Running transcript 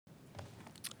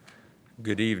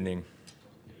Good evening.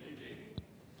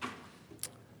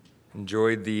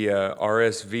 Enjoyed the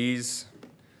RSVs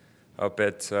up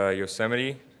at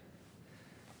Yosemite.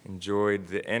 Enjoyed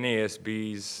the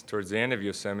NASBs towards the end of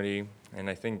Yosemite.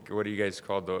 And I think, what do you guys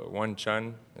call the One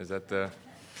Chun? Is that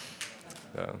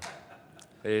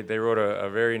they wrote a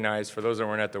very nice, for those that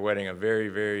weren't at the wedding, a very,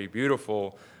 very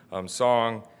beautiful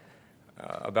song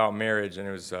about marriage. And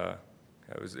it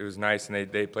was nice. And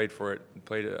they played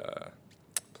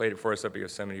it for us up at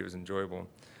Yosemite. It was enjoyable.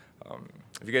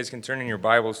 If you guys can turn in your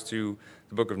Bibles to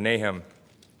the book of Nahum.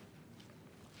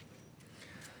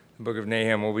 The book of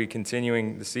Nahum, we'll be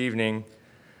continuing this evening.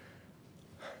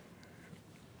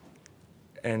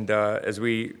 And as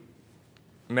we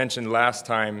mentioned last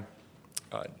time,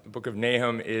 the book of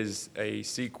Nahum is a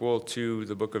sequel to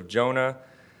the book of Jonah.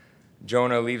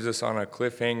 Jonah leaves us on a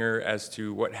cliffhanger as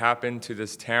to what happened to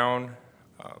this town.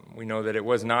 We know that it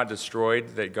was not destroyed,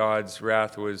 that God's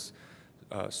wrath was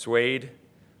swayed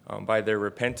by their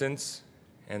repentance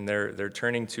and their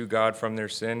turning to God from their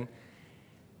sin.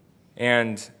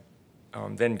 And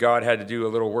then God had to do a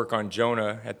little work on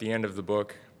Jonah at the end of the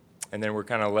book, and then we're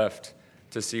kind of left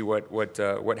to see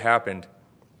what happened.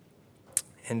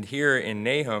 And here in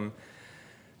Nahum,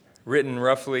 written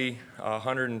roughly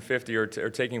 150 or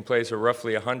taking place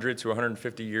roughly 100 to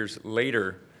 150 years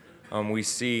later, we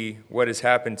see what has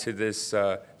happened to this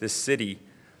city,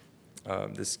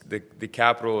 the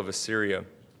capital of Assyria.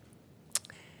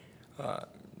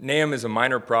 Nahum is a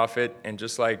minor prophet, and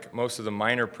just like most of the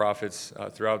minor prophets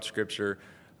throughout Scripture,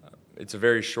 it's a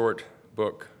very short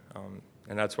book,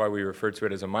 and that's why we refer to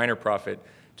it as a minor prophet.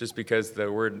 Just because the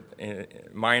word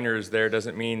minor is there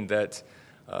doesn't mean that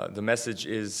the message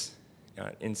is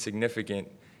insignificant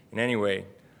in any way.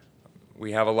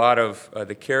 We have a lot of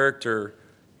the character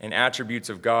and attributes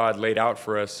of God laid out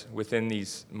for us within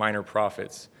these minor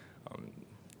prophets.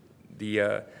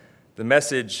 The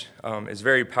message is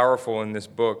very powerful in this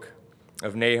book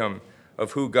of Nahum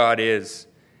of who God is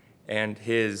and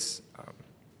his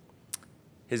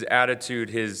attitude,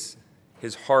 his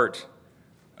heart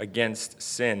against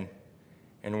sin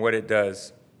and what it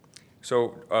does.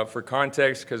 So for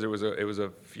context, because it was a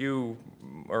few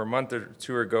or a month or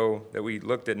two ago that we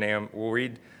looked at Nahum, we'll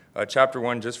read chapter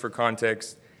 1 just for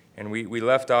context. And we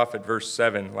left off at verse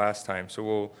 7 last time.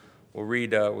 So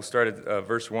we'll start at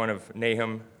verse 1 of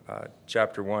Nahum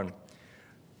chapter 1.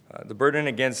 The burden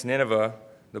against Nineveh,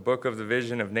 the book of the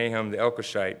vision of Nahum the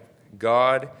Elkoshite.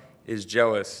 God is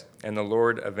jealous, and the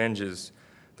Lord avenges.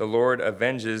 The Lord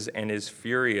avenges and is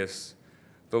furious.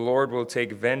 The Lord will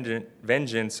take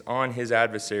vengeance on his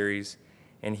adversaries,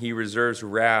 and he reserves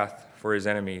wrath for his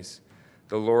enemies.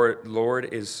 The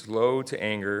Lord is slow to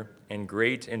anger and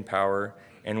great in power,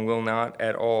 and will not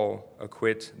at all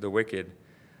acquit the wicked.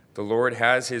 The Lord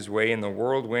has his way in the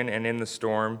whirlwind and in the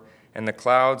storm, and the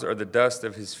clouds are the dust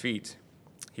of his feet.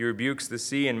 He rebukes the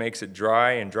sea and makes it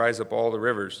dry, and dries up all the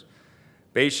rivers.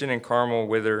 Bashan and Carmel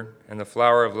wither, and the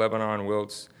flower of Lebanon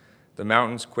wilts. The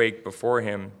mountains quake before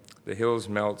him, the hills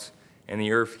melt, and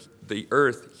the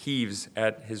earth heaves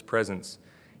at his presence.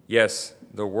 Yes,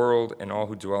 the world and all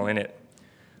who dwell in it.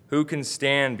 Who can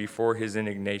stand before his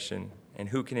indignation? And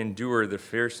who can endure the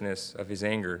fierceness of his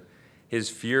anger?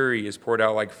 His fury is poured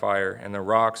out like fire, and the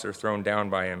rocks are thrown down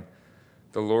by him.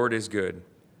 The Lord is good,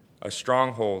 a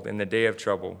stronghold in the day of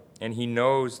trouble, and he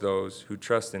knows those who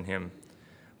trust in him.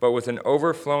 But with an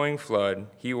overflowing flood,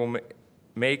 he will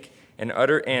make an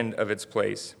utter end of its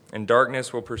place, and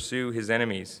darkness will pursue his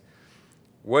enemies.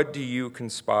 What do you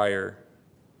conspire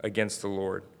against the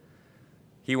Lord?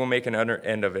 He will make an utter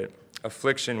end of it.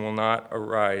 Affliction will not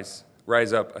rise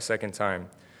up a second time.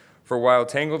 For while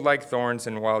tangled like thorns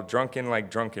and while drunken like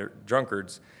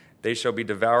drunkards, they shall be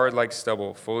devoured like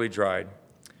stubble, fully dried.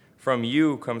 From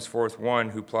you comes forth one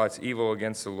who plots evil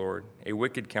against the Lord, a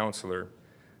wicked counselor.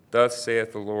 Thus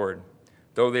saith the Lord,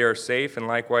 though they are safe and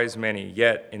likewise many,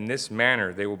 yet in this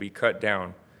manner they will be cut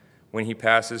down when he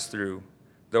passes through.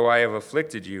 Though I have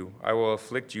afflicted you, I will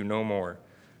afflict you no more.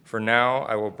 For now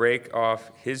I will break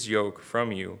off his yoke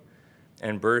from you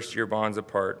and burst your bonds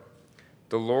apart.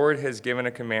 The Lord has given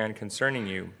a command concerning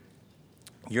you.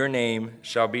 Your name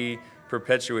shall be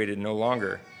perpetuated no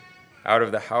longer. Out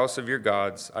of the house of your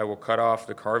gods I will cut off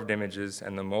the carved images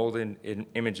and the molded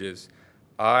images.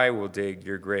 I will dig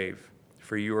your grave,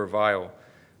 for you are vile.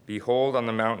 Behold on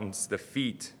the mountains the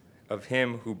feet of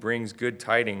him who brings good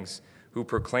tidings, who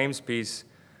proclaims peace.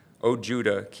 O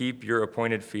Judah, keep your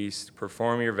appointed feast,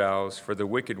 perform your vows, for the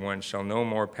wicked one shall no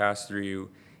more pass through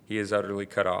you. He is utterly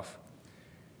cut off.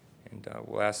 And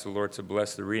we'll ask the Lord to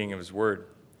bless the reading of his word.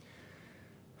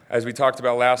 As we talked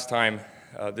about last time,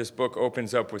 this book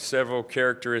opens up with several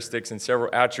characteristics and several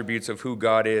attributes of who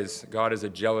God is. God is a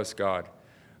jealous God.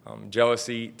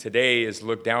 Jealousy today is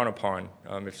looked down upon.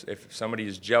 If somebody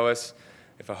is jealous,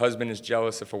 if a husband is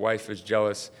jealous, if a wife is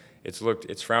jealous,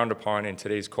 it's frowned upon in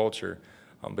today's culture.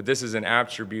 But this is an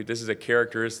attribute, this is a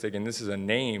characteristic, and this is a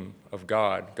name of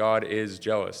God. God is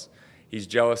jealous. He's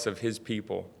jealous of his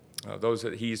people, those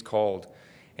that he's called.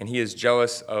 And he is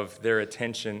jealous of their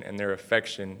attention and their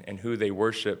affection and who they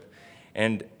worship.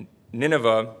 And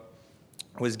Nineveh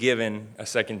was given a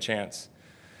second chance.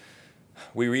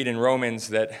 We read in Romans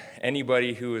that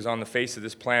anybody who is on the face of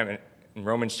this planet, in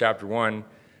Romans chapter 1,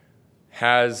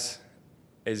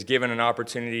 is given an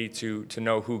opportunity to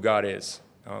know who God is.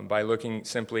 By looking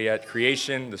simply at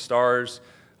creation, the stars,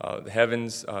 the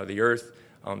heavens, the earth,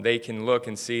 they can look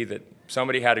and see that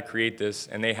somebody had to create this,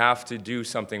 and they have to do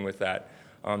something with that.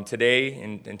 Today,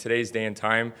 in today's day and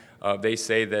time, they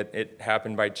say that it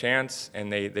happened by chance,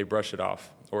 and they brush it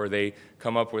off, or they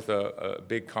come up with a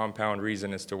big compound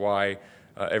reason as to why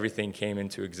everything came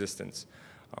into existence.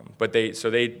 But they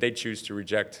choose to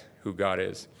reject who God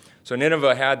is. So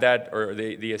Nineveh had that, or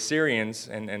the Assyrians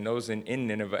and those in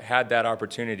Nineveh had that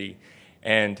opportunity,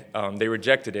 and they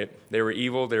rejected it. They were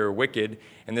evil, they were wicked,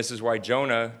 and this is why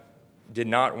Jonah did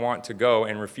not want to go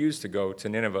and refused to go to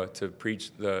Nineveh to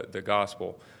preach the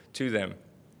gospel to them.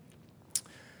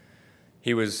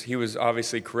 He was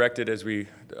obviously corrected, as we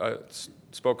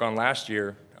spoke on last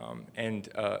year, and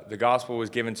the gospel was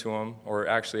given to him, or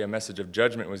actually a message of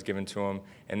judgment was given to him,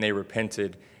 and they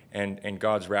repented, and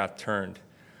God's wrath turned.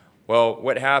 Well,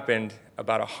 what happened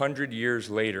about 100 years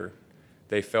later,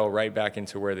 they fell right back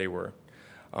into where they were.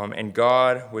 And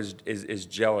God is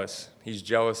jealous. He's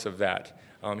jealous of that.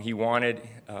 He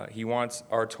wants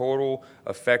our total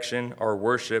affection, our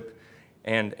worship,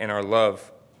 and our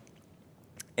love.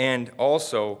 And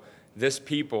also, this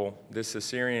people, this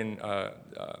Assyrian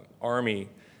army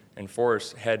and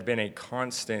force had been a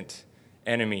constant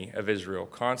enemy of Israel,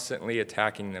 constantly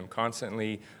attacking them,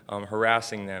 constantly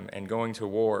harassing them, and going to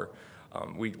war.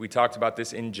 We talked about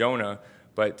this in Jonah,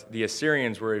 but the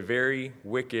Assyrians were a very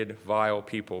wicked, vile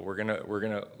people. We're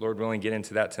gonna, Lord willing, get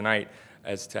into that tonight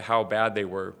as to how bad they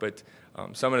were. But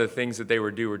some of the things that they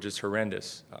would do were just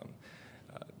horrendous.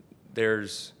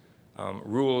 There's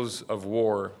rules of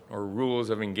war or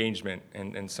rules of engagement,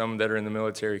 and some that are in the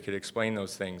military could explain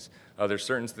those things. There's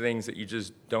certain things that you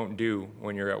just don't do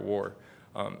when you're at war.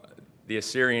 The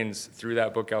Assyrians threw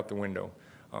that book out the window.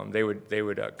 They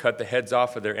would cut the heads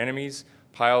off of their enemies,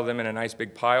 pile them in a nice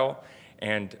big pile,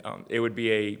 and it would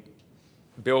be a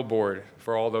billboard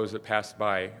for all those that passed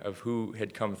by of who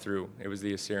had come through. It was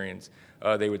the Assyrians.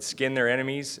 They would skin their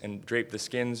enemies and drape the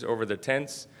skins over the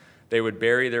tents. They would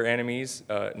bury their enemies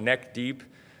neck deep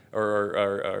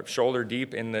or shoulder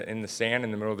deep in the sand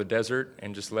in the middle of the desert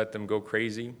and just let them go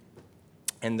crazy.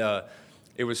 And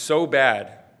it was so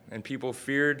bad, and people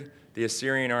feared the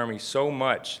Assyrian army so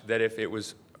much that if it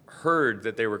was heard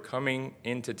that they were coming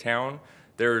into town,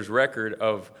 there was record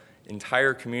of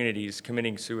entire communities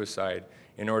committing suicide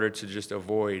in order to just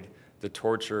avoid the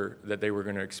torture that they were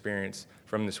going to experience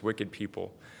from this wicked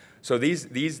people. So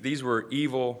these were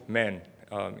evil men,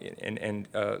 and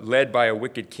led by a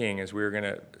wicked king, as we are going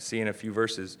to see in a few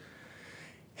verses.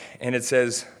 And it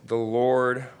says, the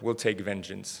Lord will take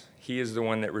vengeance. He is the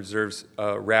one that reserves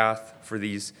wrath for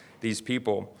these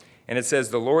people. And it says,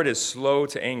 the Lord is slow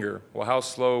to anger. Well, how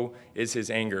slow is his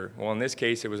anger? Well, in this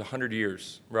case, it was 100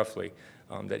 years, roughly,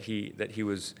 that he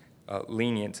was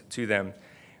lenient to them.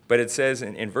 But it says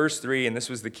in verse 3, and this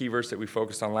was the key verse that we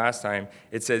focused on last time,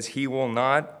 it says, he will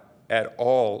not at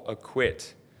all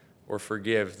acquit or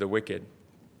forgive the wicked.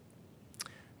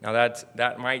 Now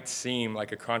that might seem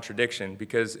like a contradiction,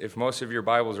 because if most of your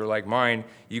Bibles are like mine,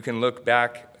 you can look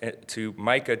back to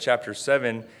Micah chapter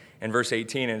 7 and verse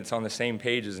 18, and it's on the same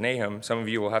page as Nahum. Some of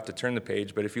you will have to turn the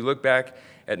page, but if you look back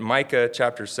at Micah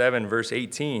chapter 7, verse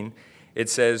 18, it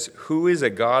says, who is a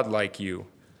God like you,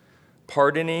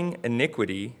 pardoning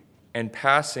iniquity and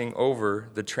passing over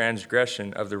the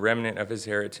transgression of the remnant of his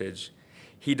heritage?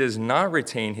 He does not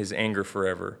retain his anger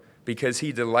forever, because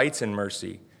he delights in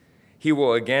mercy. He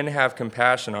will again have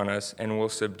compassion on us and will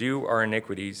subdue our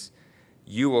iniquities.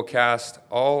 You will cast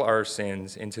all our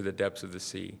sins into the depths of the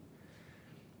sea.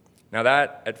 Now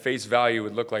that, at face value,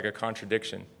 would look like a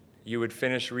contradiction. You would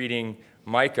finish reading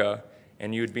Micah,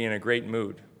 and you would be in a great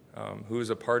mood. Who is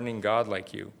a pardoning God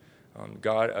like you?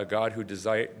 A God who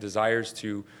desires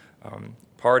to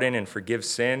pardon and forgive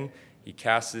sin. He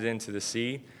casts it into the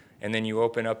sea. And then you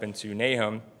open up into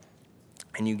Nahum,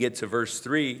 and you get to verse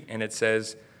 3, and it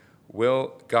says,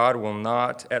 God will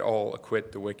not at all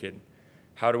acquit the wicked.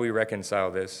 How do we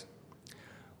reconcile this?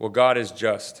 Well, God is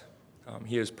just.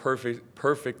 He is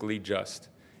perfectly just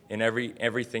in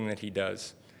everything that he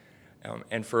does.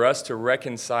 And for us to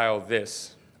reconcile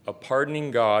this, a pardoning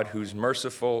God who's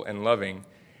merciful and loving,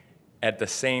 at the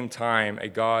same time a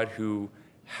God who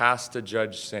has to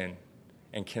judge sin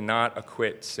and cannot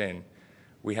acquit sin,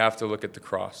 we have to look at the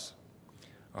cross.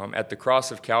 At the cross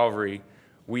of Calvary,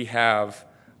 we have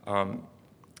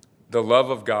the love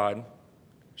of God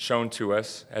shown to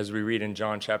us, as we read in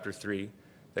John chapter 3,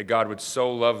 that God would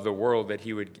so love the world that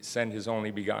he would send his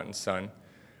only begotten Son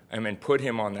and put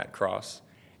him on that cross.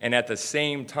 And at the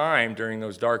same time, during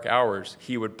those dark hours,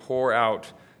 he would pour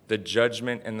out the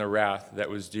judgment and the wrath that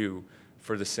was due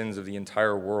for the sins of the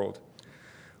entire world.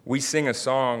 We sing a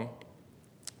song,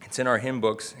 it's in our hymn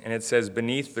books, and it says,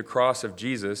 "Beneath the cross of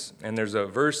Jesus," and there's a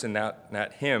verse in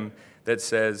that hymn that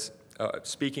says,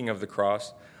 speaking of the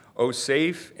cross, "O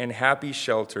safe and happy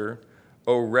shelter,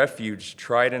 O refuge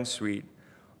tried and sweet,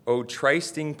 O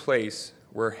trysting place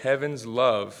where heaven's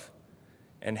love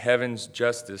and heaven's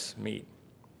justice meet."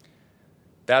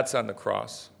 That's on the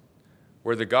cross,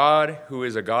 where the God who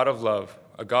is a God of love,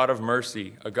 a God of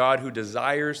mercy, a God who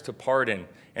desires to pardon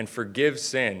and forgive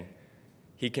sin,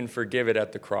 he can forgive it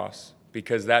at the cross,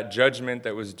 because that judgment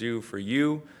that was due for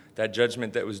you, that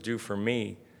judgment that was due for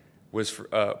me, was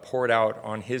poured out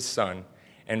on his Son,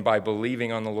 and by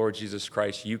believing on the Lord Jesus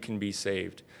Christ, you can be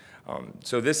saved.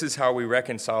 So this is how we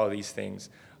reconcile these things.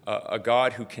 A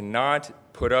God who cannot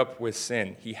put up with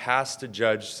sin. He has to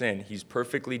judge sin. He's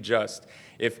perfectly just.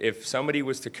 If somebody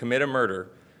was to commit a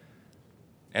murder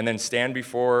and then stand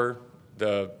before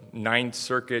the Ninth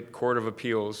Circuit Court of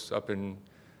Appeals up in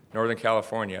Northern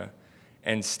California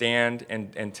and stand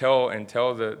and tell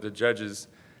the judges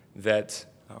that,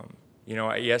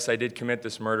 yes, I did commit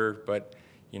this murder, but,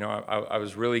 I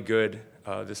was really good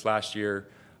this last year.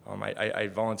 I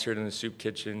volunteered in the soup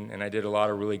kitchen, and I did a lot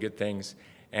of really good things.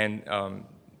 And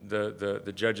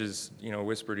the judges,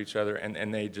 whispered each other,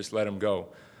 and they just let him go.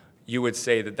 You would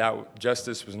say that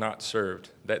justice was not served,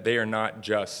 that they are not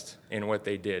just in what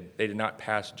they did. They did not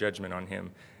pass judgment on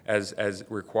him as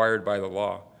required by the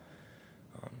law.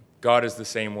 God is the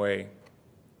same way.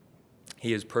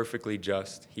 He is perfectly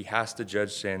just. He has to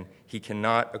judge sin. He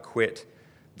cannot acquit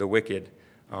the wicked.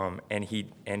 And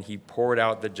he poured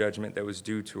out the judgment that was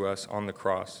due to us on the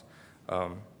cross.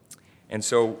 And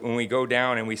so when we go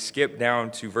down and we skip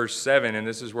down to verse 7, and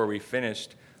this is where we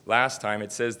finished last time,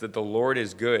 it says that the Lord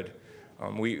is good.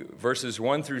 Verses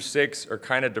 1 through 6 are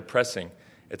kind of depressing.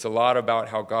 It's a lot about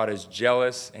how God is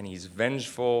jealous and he's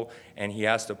vengeful and he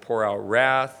has to pour out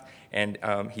wrath and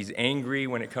he's angry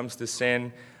when it comes to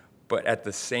sin. But at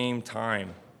the same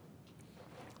time,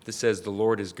 this says the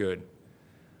Lord is good.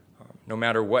 No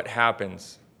matter what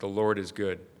happens, the Lord is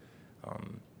good.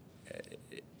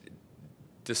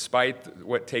 Despite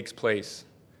what takes place,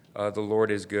 the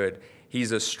Lord is good.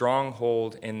 He's a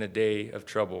stronghold in the day of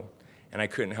trouble. And I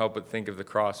couldn't help but think of the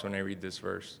cross when I read this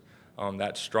verse.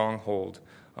 That stronghold,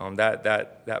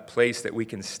 that place that we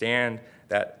can stand,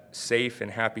 that safe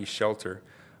and happy shelter.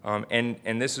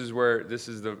 And this is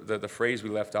the phrase we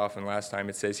left off in last time.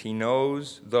 It says, he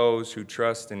knows those who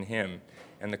trust in him.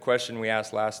 And the question we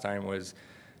asked last time was,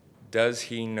 does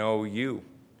he know you?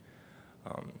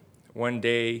 One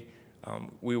day,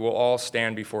 we will all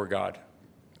stand before God.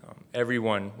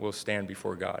 Everyone will stand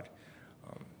before God.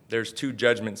 There's two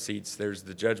judgment seats. There's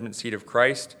the judgment seat of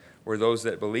Christ, where those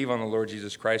that believe on the Lord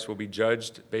Jesus Christ will be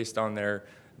judged based on their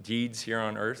deeds here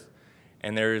on earth.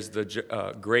 And there is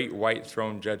the great white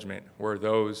throne judgment, where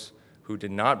those who did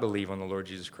not believe on the Lord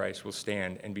Jesus Christ will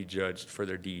stand and be judged for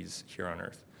their deeds here on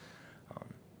earth.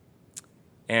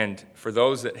 And for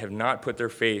those that have not put their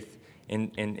faith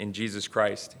in Jesus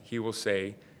Christ, he will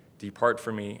say, "Depart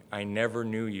from me, I never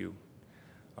knew you."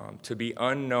 To be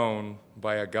unknown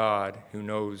by a God who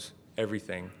knows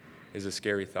everything is a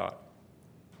scary thought.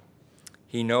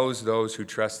 He knows those who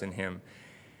trust in him.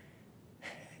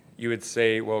 You would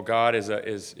say, well, God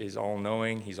is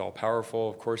all-knowing. He's all-powerful.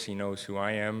 Of course he knows who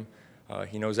I am.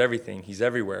 He knows everything. He's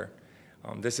everywhere.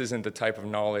 This isn't the type of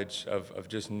knowledge of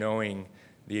just knowing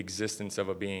the existence of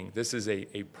a being. This is a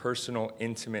personal,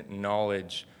 intimate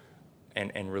knowledge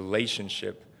and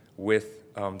relationship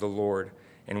with the Lord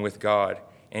and with God.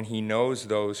 And he knows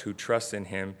those who trust in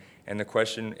him. And the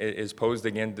question is posed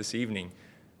again this evening.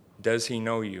 Does he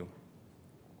know you?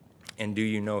 And do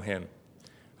you know him?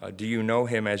 Do you know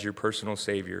him as your personal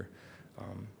Savior?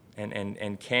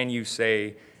 And can you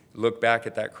say, look back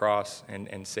at that cross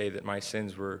and say that my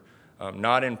sins were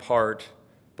not in part,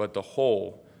 but the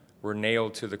whole were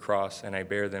nailed to the cross, and I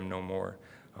bear them no more.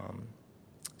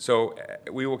 So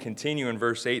we will continue in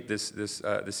verse 8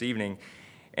 this evening.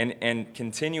 And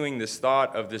continuing this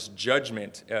thought of this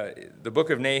judgment, the book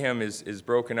of Nahum is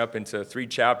broken up into 3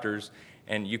 chapters,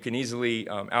 and you can easily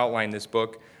outline this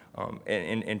book.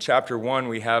 In chapter 1,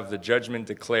 we have the judgment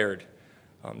declared.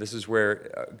 This is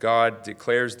where God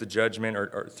declares the judgment,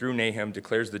 or through Nahum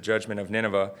declares the judgment of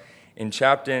Nineveh. In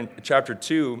chapter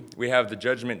 2, we have the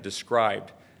judgment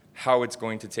described, how it's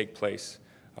going to take place,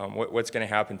 what's going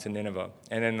to happen to Nineveh.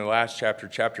 And in the last chapter,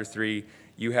 chapter 3,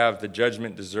 you have the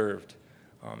judgment deserved.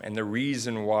 And the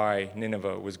reason why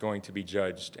Nineveh was going to be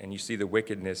judged, and you see the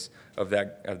wickedness of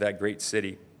that great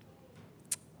city.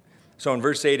 So in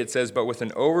verse 8 it says, "But with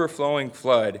an overflowing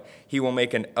flood he will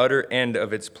make an utter end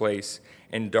of its place,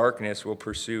 and darkness will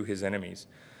pursue his enemies."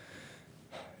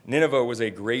 Nineveh was a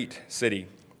great city.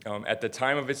 At the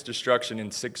time of its destruction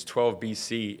in 612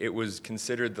 BC, it was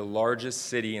considered the largest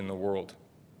city in the world.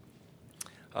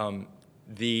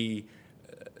 The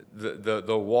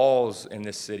walls in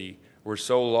this city were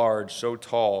so large, so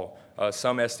tall,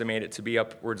 some estimate it to be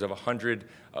upwards of 100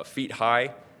 feet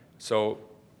high, so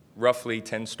roughly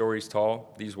 10 stories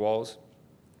tall, these walls.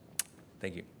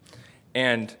 Thank you.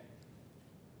 And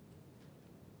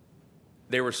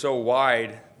they were so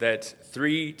wide that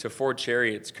 3 to 4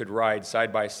 chariots could ride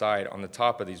side by side on the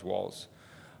top of these walls.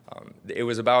 It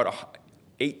was about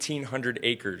 1,800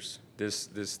 acres,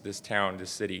 this town, this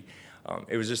city.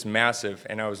 It was just massive,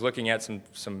 and I was looking at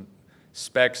some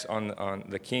specs on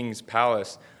the king's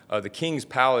palace. The king's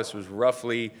palace was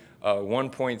roughly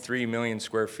 1.3 million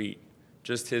square feet,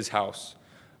 just his house,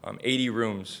 80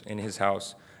 rooms in his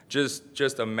house,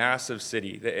 just a massive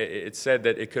city. It said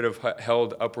that it could have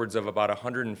held upwards of about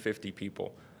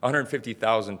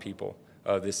 150,000 people,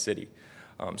 this city.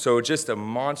 So just a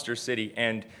monster city,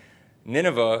 and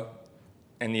Nineveh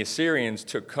and the Assyrians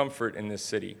took comfort in this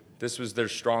city. This was their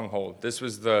stronghold. This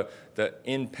was the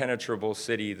impenetrable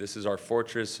city. This is our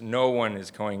fortress. No one is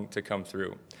going to come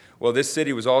through. Well, this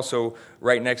city was also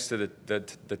right next to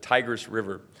the Tigris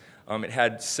River. It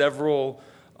had several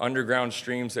underground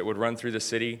streams that would run through the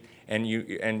city, and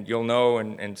you'll know,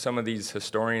 and some of these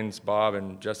historians, Bob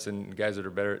and Justin, guys that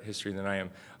are better at history than I am,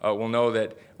 will know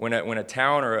that when a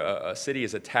town or a city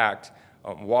is attacked,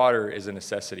 water is a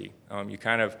necessity.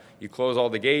 You close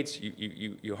all the gates,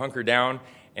 you hunker down,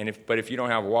 but if you don't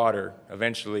have water,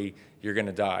 eventually you're going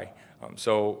to die.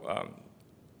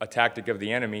 A tactic of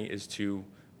the enemy is to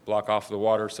block off the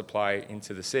water supply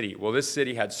into the city. Well, this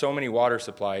city had so many water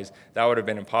supplies, that would have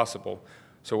been impossible.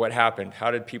 So what happened?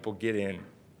 How did people get in?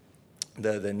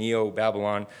 The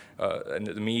Neo-Babylon, and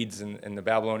the Medes and the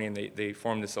Babylonian, they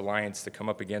formed this alliance to come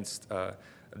up against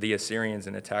the Assyrians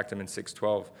and attacked them in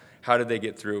 612. How did they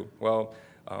get through? Well,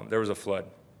 there was a flood.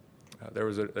 There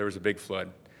was a big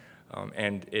flood.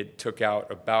 And it took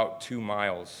out about 2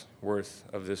 miles worth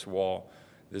of this wall,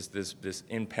 this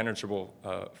impenetrable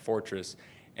fortress,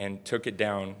 and took it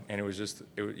down, and it was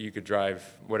you could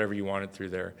drive whatever you wanted through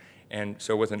there. And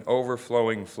so with an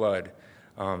overflowing flood,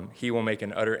 he will make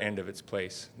an utter end of its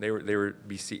place. They were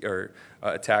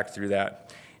attacked through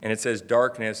that. And it says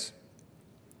darkness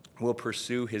will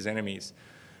pursue his enemies.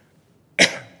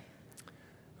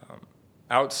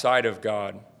 Outside of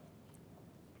God,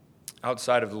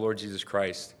 outside of the Lord Jesus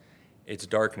Christ, it's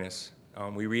darkness.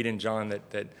 We read in John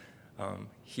that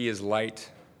he is light,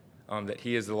 that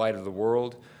he is the light of the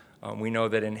world. We know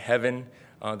that in heaven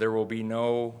there will be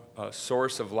no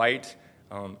source of light,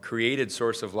 created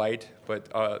source of light,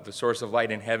 but the source of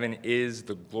light in heaven is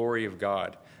the glory of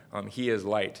God. He is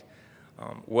light.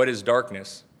 What is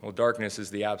darkness? Well, darkness is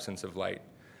the absence of light.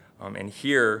 And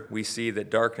here we see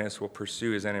that darkness will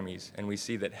pursue his enemies, and we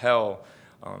see that hell,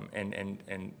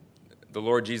 and the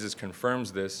Lord Jesus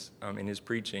confirms this in his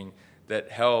preaching,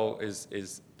 that hell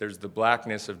is there's the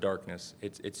blackness of darkness.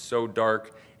 It's so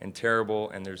dark and terrible,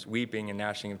 and there's weeping and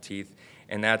gnashing of teeth,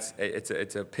 and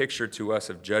it's a picture to us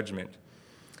of judgment.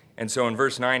 And so in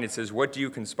verse 9 it says, "What do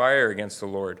you conspire against the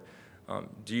Lord?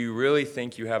 Do you really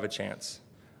think you have a chance?"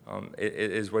 It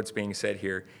is what's being said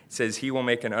here. It says, he will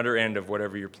make an utter end of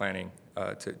whatever you're planning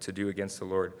to do against the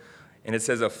Lord. And it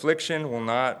says, affliction will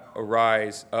not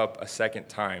arise up a second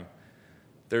time.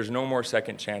 There's no more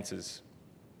second chances.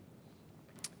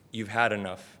 You've had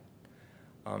enough.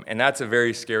 And that's a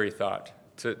very scary thought,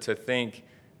 to think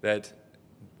that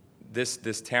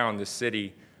this town, this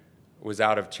city, was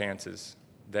out of chances,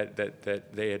 that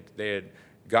they had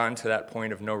gotten to that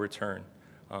point of no return.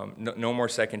 No more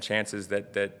second chances,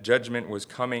 that judgment was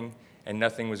coming and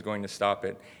nothing was going to stop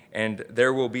it. And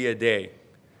there will be a day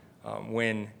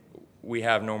when we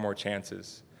have no more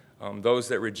chances. Those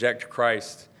that reject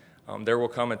Christ, there will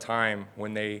come a time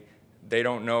when they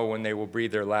don't know when they will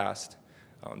breathe their last.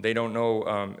 They don't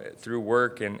know through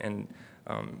work and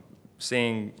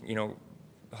seeing,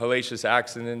 hellacious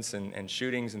accidents and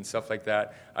shootings and stuff like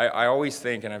that, I always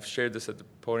think, and I've shared this at the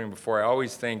podium before, I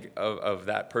always think of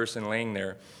that person laying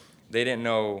there. They didn't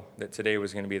know that today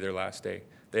was going to be their last day.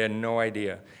 They had no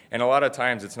idea. And a lot of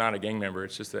times it's not a gang member,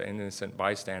 it's just an innocent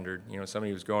bystander.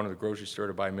 Somebody who's going to the grocery store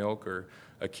to buy milk, or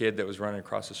a kid that was running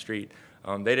across the street.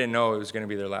 They didn't know it was going to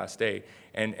be their last day.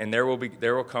 And there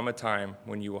will come a time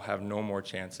when you will have no more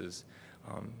chances.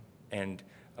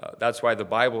 That's why the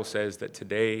Bible says that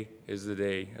today is the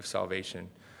day of salvation.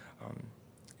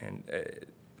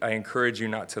 I encourage you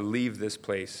not to leave this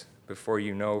place before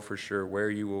you know for sure where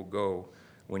you will go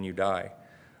when you die.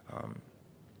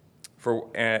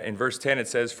 In verse 10 it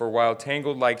says, "For while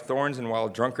tangled like thorns and while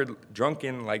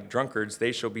drunken like drunkards,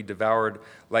 they shall be devoured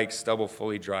like stubble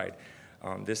fully dried."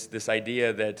 This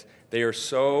idea that they are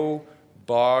so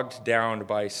bogged down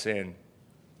by sin,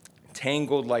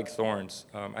 tangled like thorns.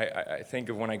 I think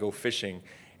of when I go fishing,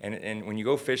 and when you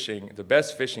go fishing, the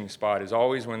best fishing spot is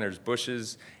always when there's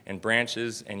bushes and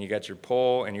branches, and you got your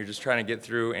pole, and you're just trying to get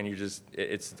through, and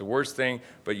it's the worst thing,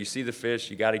 but you see the fish,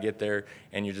 you got to get there,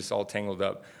 and you're just all tangled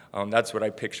up. That's what I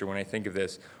picture when I think of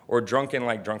this. Or drunken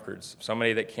like drunkards,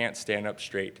 somebody that can't stand up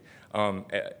straight,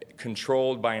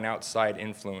 controlled by an outside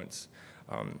influence.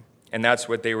 And that's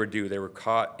what they would do. They were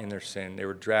caught in their sin. They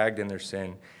were dragged in their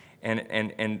sin.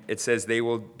 And it says they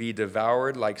will be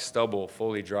devoured like stubble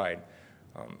fully dried.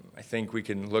 I think we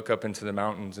can look up into the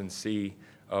mountains and see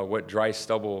what dry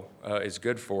stubble is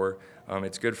good for.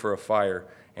 It's good for a fire,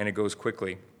 and it goes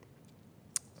quickly.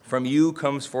 "From you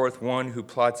comes forth one who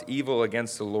plots evil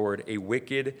against the Lord, a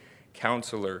wicked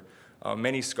counselor."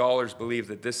 Many scholars believe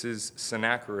that this is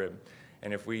Sennacherib.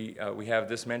 And if we have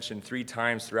this mentioned 3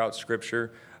 times throughout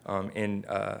Scripture,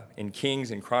 in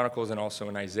Kings, in Chronicles, and also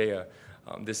in Isaiah.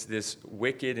 This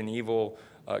wicked and evil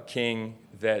king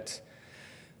that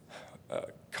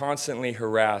constantly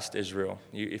harassed Israel.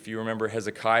 If you remember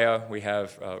Hezekiah, we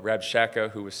have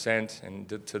Rabshakeh, who was sent and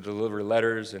to deliver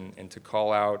letters and to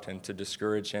call out and to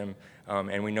discourage him.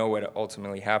 And we know what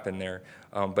ultimately happened there.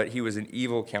 But he was an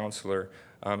evil counselor,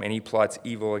 and he plots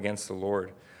evil against the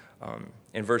Lord.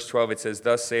 In verse 12 it says,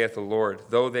 "Thus saith the Lord,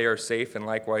 though they are safe and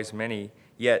likewise many,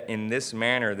 yet in this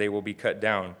manner they will be cut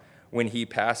down. When he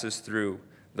passes through,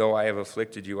 though I have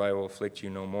afflicted you, I will afflict you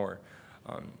no more."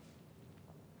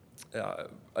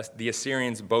 The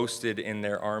Assyrians boasted in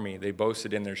their army. They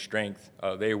boasted in their strength.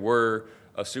 They were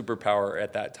a superpower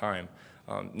at that time.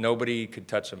 Nobody could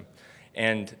touch them.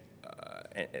 And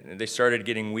they started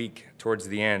getting weak towards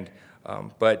the end.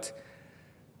 But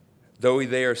though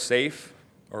they are safe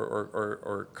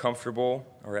or comfortable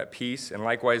or at peace, and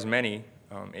likewise many,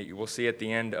 we'll see at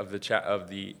the end of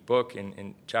the book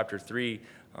in chapter 3,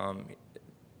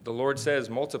 the Lord says,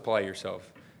 multiply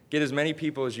yourself. Get as many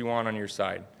people as you want on your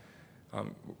side.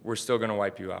 We're still going to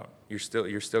wipe you out. You're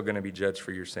still going to be judged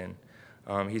for your sin.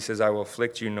 He says, "I will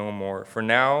afflict you no more. For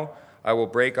now I will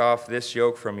break off this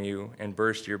yoke from you and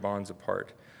burst your bonds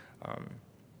apart."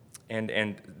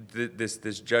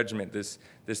 This judgment,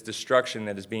 this destruction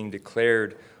that is being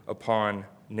declared upon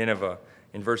Nineveh.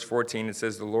 In verse 14 it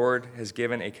says, "The Lord has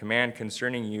given a command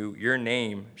concerning you. Your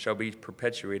name shall be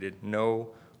perpetuated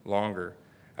no longer.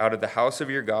 Out of the house of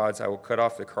your gods I will cut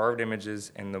off the carved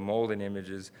images and the molded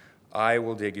images. I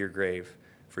will dig your grave,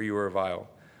 for you are vile."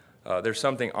 There's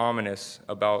something ominous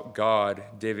about God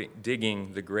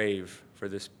digging the grave for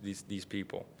these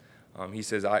people. He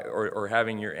says, or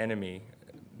having your enemy,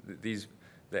 the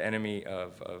enemy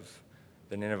of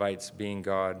the Ninevites being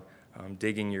God,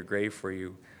 digging your grave for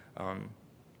you. And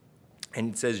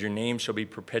it says, "Your name shall be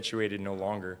perpetuated no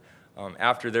longer."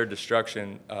 After their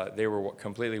destruction, they were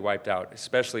completely wiped out,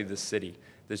 especially this city,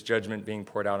 this judgment being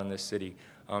poured out on this city.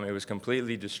 It was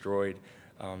completely destroyed,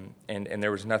 and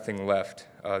there was nothing left.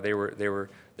 They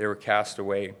were cast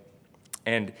away.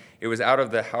 And it was out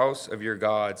of the house of your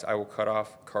gods I will cut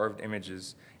off carved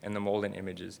images and the molten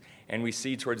images. And we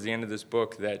see towards the end of this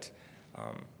book that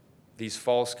these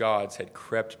false gods had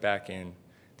crept back in,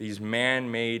 these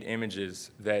man-made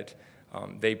images that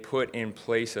they put in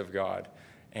place of God.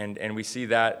 And we see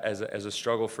that as a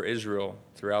struggle for Israel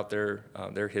throughout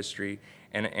their history.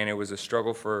 And it was a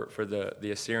struggle for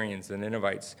the Assyrians, the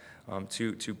Ninevites,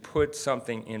 to put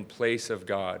something in place of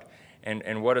God.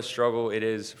 And what a struggle it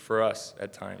is for us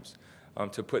at times,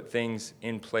 to put things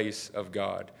in place of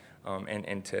God,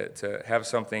 and to have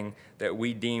something that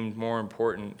we deemed more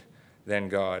important than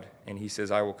God. And he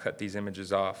says, "I will cut these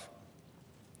images off."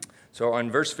 So on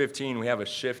verse 15, we have a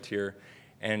shift here.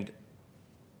 And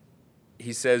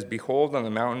he says, "Behold on the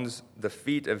mountains the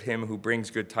feet of him who brings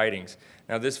good tidings."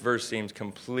 Now this verse seems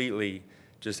completely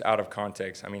just out of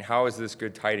context. I mean, how is this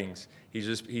good tidings?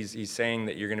 He's saying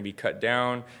that you're going to be cut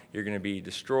down, you're going to be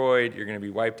destroyed, you're going to be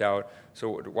wiped out.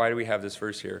 So why do we have this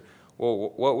verse here?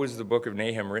 Well, what was the book of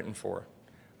Nahum written for?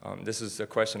 This is a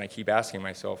question I keep asking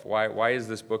myself. Why is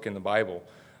this book in the Bible?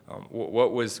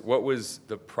 What was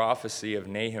the prophecy of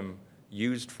Nahum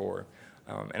used for?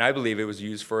 And I believe it was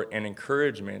used for an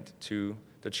encouragement to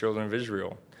the children of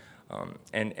Israel.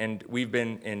 And we've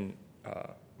been in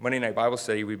Monday Night Bible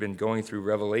Study, we've been going through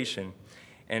Revelation.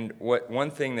 And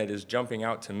one thing that is jumping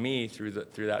out to me through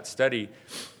that study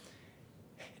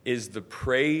is the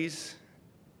praise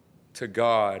to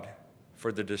God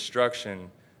for the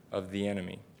destruction of the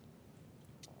enemy.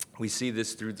 We see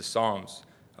this through the Psalms,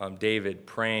 David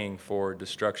praying for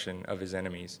destruction of his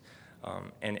enemies.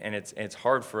 And it's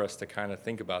hard for us to kind of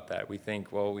think about that. We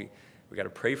think, well, we got to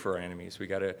pray for our enemies. We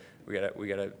got to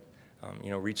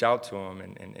reach out to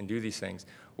them and do these things.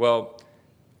 Well,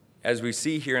 as we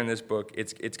see here in this book,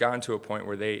 it's gotten to a point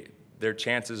where their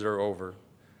chances are over.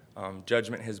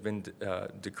 Judgment has been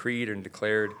decreed and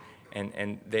declared,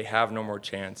 and they have no more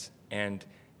chance. And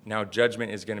now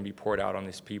judgment is going to be poured out on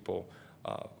these people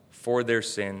for their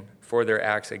sin, for their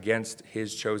acts against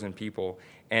his chosen people.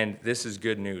 And this is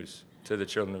good news to the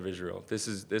children of Israel. This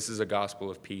is a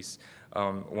gospel of peace.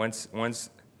 Once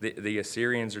the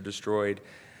Assyrians are destroyed,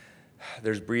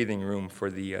 there's breathing room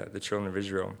for the children of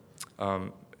Israel.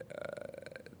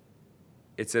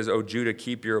 It says, "O Judah,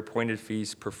 keep your appointed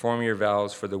feasts, perform your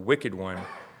vows, for the wicked one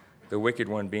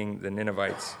being the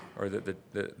Ninevites, or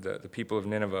the people of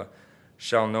Nineveh,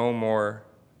 shall no more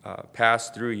pass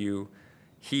through you.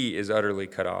 He is utterly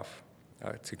cut off,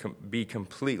 to be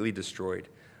completely destroyed."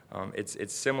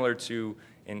 It's similar to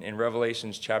in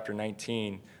Revelations chapter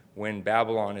 19, when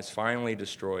Babylon is finally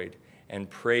destroyed and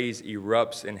praise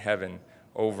erupts in heaven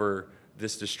over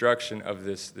this destruction of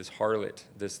this harlot,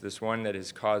 this one that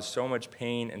has caused so much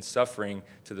pain and suffering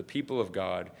to the people of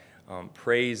God.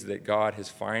 Praise that God has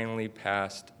finally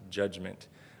passed judgment,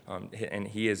 and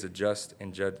he is a just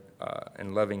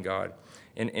and loving God.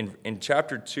 In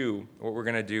chapter 2, what we're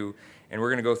going to do, and we're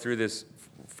going to go through this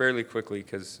fairly quickly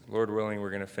because, Lord willing, we're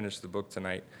going to finish the book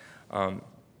tonight.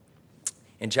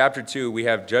 In chapter 2, we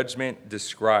have judgment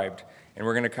described, and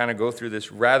we're going to kind of go through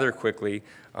this rather quickly,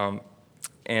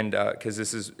 and because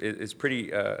it's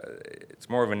pretty, it's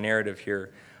more of a narrative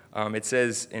here. It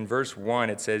says in verse 1,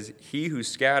 it says, "He who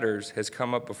scatters has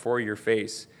come up before your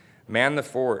face. Man the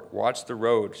fort, watch the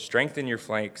road, strengthen your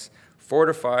flanks,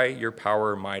 fortify your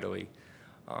power mightily."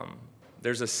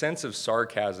 There's a sense of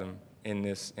sarcasm in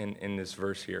this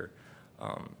verse here.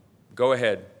 Go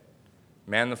ahead,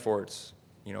 man the forts,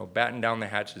 batten down the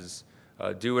hatches,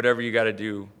 do whatever you got to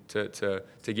do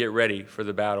to get ready for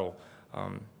the battle.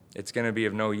 It's going to be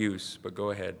of no use, but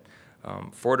go ahead.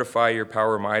 Fortify your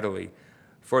power mightily.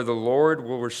 For the Lord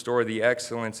will restore the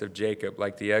excellence of Jacob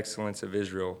like the excellence of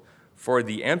Israel. For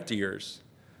the emptiers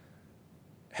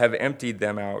have emptied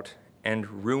them out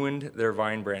and ruined their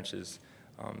vine branches.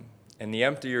 And the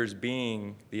emptiers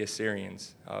being the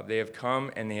Assyrians. They have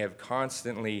come and they have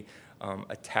constantly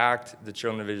attacked the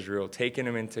children of Israel, taken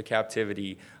them into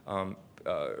captivity,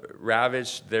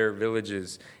 ravished their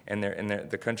villages and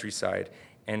the countryside,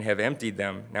 and have emptied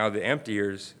them. Now the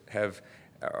emptiers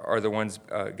are the ones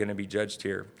going to be judged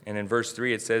here. And in verse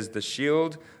 3 it says, "The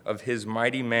shield of his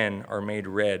mighty men are made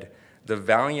red. The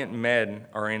valiant men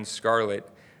are in scarlet.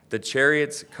 The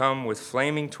chariots come with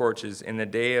flaming torches in the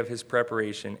day of his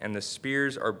preparation, and the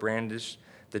spears are brandished.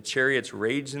 The chariots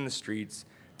rage in the streets.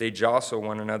 They jostle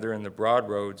one another in the broad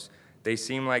roads. They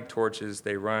seem like torches.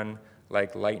 They run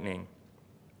like lightning."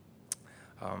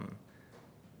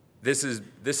 This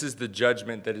is the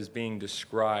judgment that is being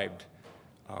described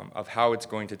of how it's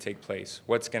going to take place,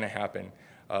 what's going to happen.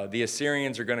 The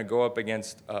Assyrians are going to go up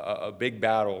against a big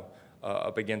battle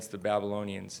up against the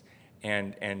Babylonians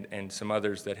and some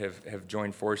others that have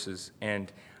joined forces.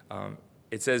 And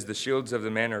it says the shields of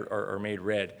the men are made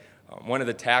red. One of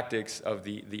the tactics of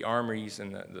the armies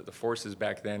and the forces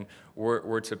back then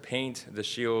were to paint the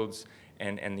shields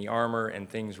and the armor and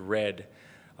things red.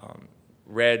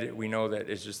 Red, we know that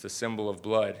is just a symbol of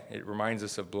blood. It reminds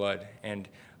us of blood. And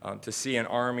to see an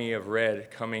army of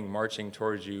red coming, marching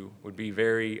towards you would be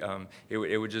very, it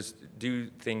would just do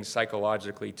things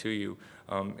psychologically to you.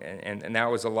 And that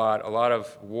was a lot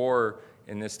of war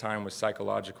in this time was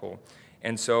psychological.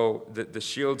 And so the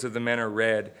shields of the men are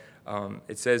red.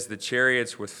 It says the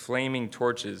chariots with flaming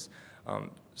torches.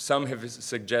 Some have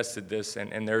suggested this,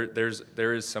 and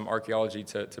there is some archaeology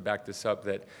to back this up,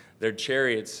 that their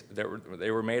chariots,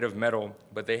 they were made of metal,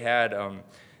 but they had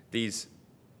these,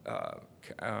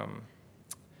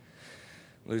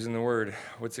 losing the word.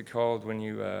 What's it called when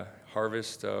you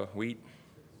harvest wheat?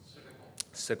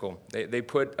 Sickle. They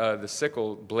put the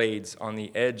sickle blades on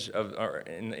the edge of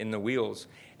in the wheels,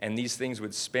 and these things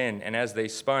would spin, and as they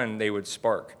spun, they would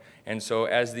spark. And so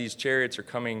as these chariots are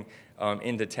coming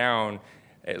into town,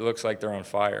 it looks like they're on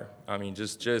fire. I mean,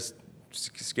 just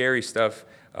scary stuff,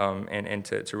 and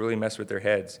to really mess with their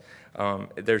heads.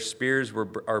 Their spears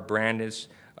are brandished.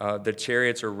 The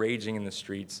chariots are raging in the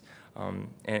streets,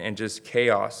 and just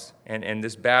chaos. And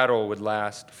this battle would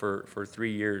last for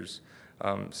 3 years.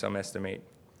 Some estimate.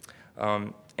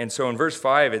 And so in verse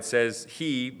 5, it says,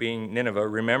 he, being Nineveh,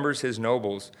 remembers his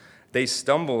nobles. They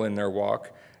stumble in their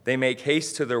walk. They make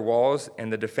haste to their walls,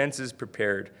 and the defense is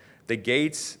prepared. The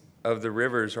gates of the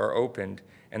rivers are opened,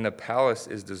 and the palace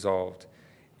is dissolved.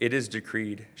 It is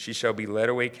decreed, she shall be led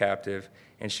away captive,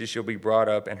 and she shall be brought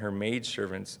up, and her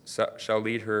maidservants shall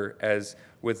lead her as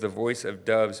with the voice of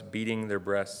doves beating their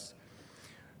breasts.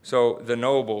 So the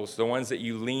nobles, the ones that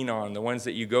you lean on, the ones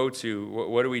that you go to,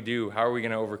 what do we do? How are we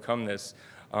going to overcome this?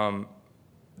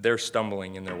 They're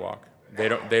stumbling in their walk. They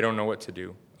don't know what to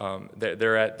do.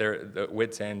 They're at their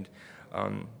wits' end.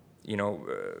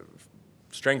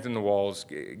 Strengthen the walls,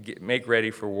 make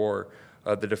ready for war.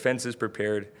 The defense is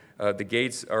prepared. The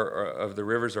gates of the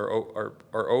rivers are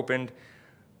opened,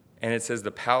 and it says the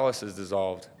palace is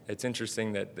dissolved. It's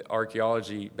interesting that the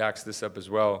archaeology backs this up as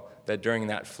well, that during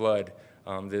that flood,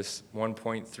 this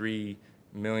 1.3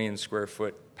 million square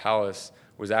foot palace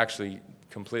was actually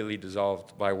completely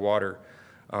dissolved by water.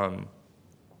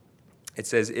 It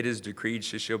says, it is decreed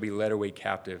she shall be led away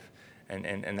captive.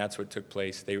 And that's what took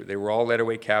place. They were all led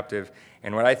away captive.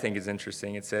 And what I think is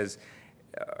interesting, it says,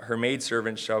 her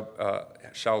maidservant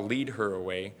shall lead her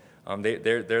away.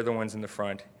 They're the ones in the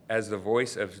front, as the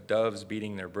voice of doves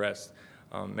beating their breasts.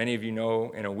 Many of you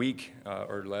know in a week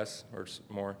or less or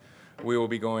more, we will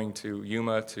be going to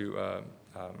Yuma to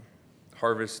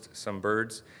harvest some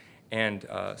birds and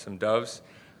some doves.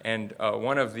 And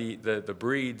one of the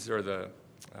breeds or the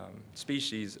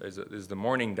species is the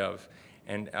mourning dove.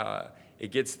 And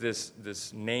it gets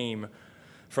this name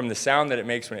from the sound that it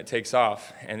makes when it takes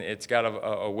off. And it's got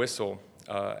a whistle,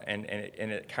 and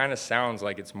it kind of sounds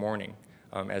like it's mourning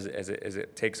as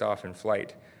it takes off in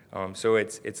flight. So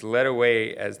it's led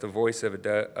away as the voice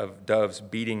of doves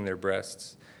beating their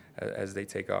breasts as they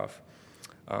take off.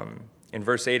 In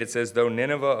verse 8 it says, though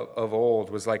Nineveh of old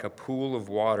was like a pool of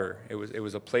water, it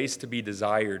was a place to be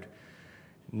desired,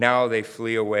 now they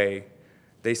flee away.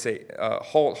 They say,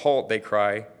 halt, halt, they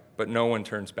cry, but no one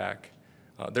turns back.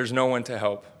 There's no one to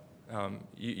help.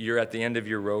 You're at the end of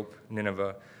your rope,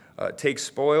 Nineveh. Take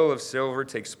spoil of silver,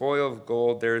 take spoil of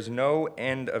gold. There is no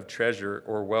end of treasure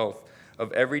or wealth,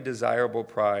 of every desirable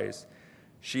prize.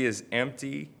 She is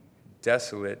empty,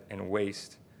 desolate, and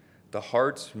waste. The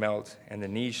hearts melt and the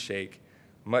knees shake.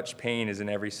 Much pain is in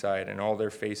every side, and all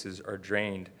their faces are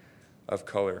drained of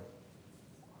color.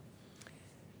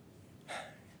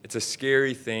 It's a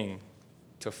scary thing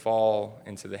to fall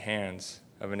into the hands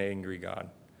of an angry God.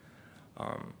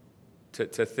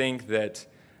 To think that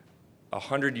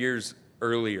 100 years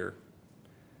earlier,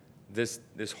 this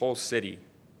whole city,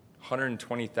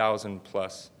 120,000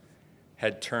 plus,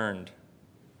 had turned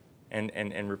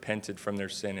and repented from their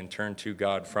sin and turned to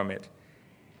God from it.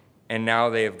 And now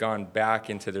they have gone back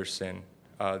into their sin.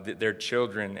 Their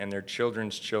children and their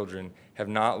children's children have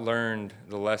not learned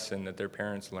the lesson that their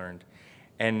parents learned.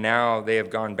 And now they have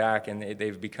gone back and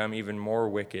they've become even more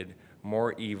wicked,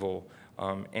 more evil.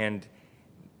 And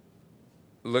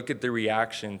look at the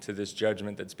reaction to this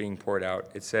judgment that's being poured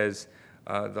out. It says,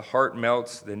 the heart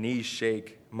melts, the knees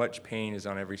shake, much pain is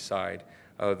on every side.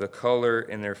 The color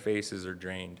in their faces are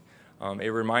drained. It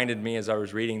reminded me as I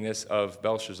was reading this of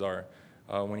Belshazzar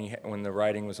when the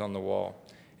writing was on the wall.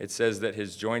 It says that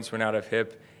his joints went out of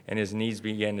hip and his knees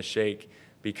began to shake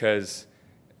because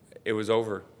it was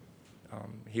over.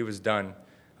 He was done.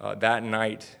 That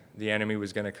night, the enemy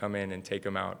was going to come in and take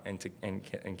him out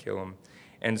and kill him.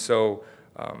 And so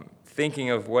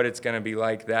thinking of what it's going to be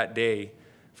like that day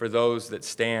for those that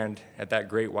stand at that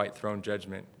great white throne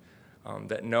judgment,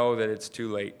 that know that it's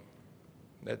too late,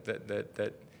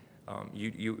 that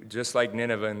you just like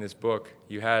Nineveh in this book,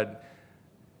 you had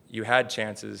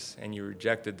chances and you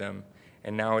rejected them,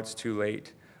 and now it's too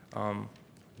late.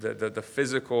 The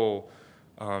physical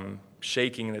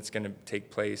shaking that's going to take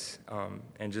place,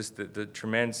 and just the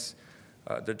tremendous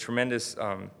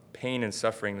pain and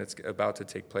suffering that's about to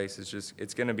take place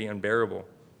it's going to be unbearable.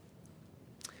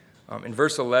 In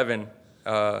verse 11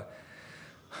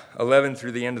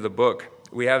 through the end of the book,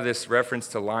 we have this reference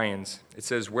to lions. It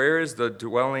says, where is the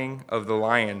dwelling of the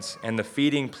lions and the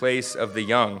feeding place of the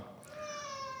young?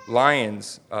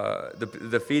 lions,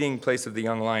 the feeding place of the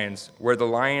young lions, where the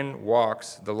lion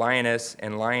walks, the lioness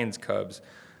and lion's cubs,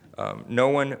 no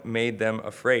one made them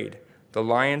afraid. The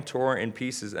lion tore in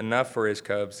pieces enough for his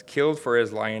cubs, killed for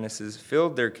his lionesses,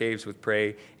 filled their caves with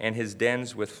prey, and his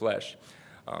dens with flesh.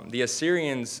 The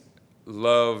Assyrians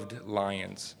loved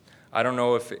lions. I don't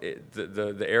know if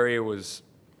the area was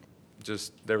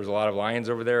just, there was a lot of lions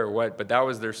over there or what, but that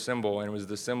was their symbol, and it was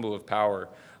the symbol of power.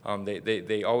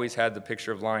 They always had the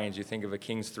picture of lions. You think of a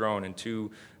king's throne and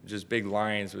two just big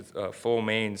lions with full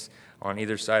manes on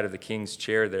either side of the king's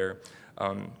chair there.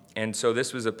 And so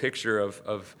this was a picture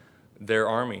of their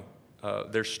army,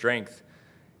 their strength.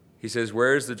 He says,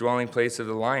 "Where is the dwelling place of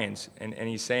the lions?" And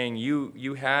he's saying,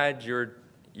 you had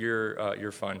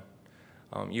your fun.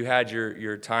 You had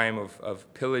your time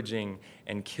of pillaging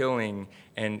and killing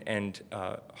and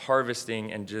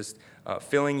harvesting and just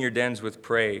filling your dens with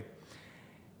prey.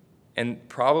 And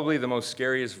probably the most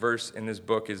scariest verse in this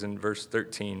book is in verse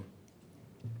 13.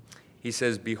 He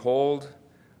says, "Behold,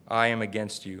 I am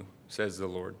against you, says the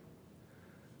Lord.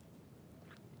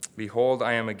 Behold,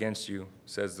 I am against you,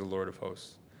 says the Lord of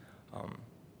hosts."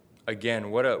 Again,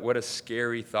 what a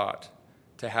scary thought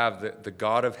to have the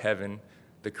God of heaven,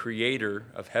 the creator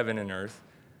of heaven and earth,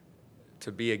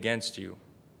 to be against you,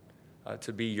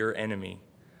 to be your enemy.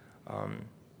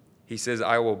 He says,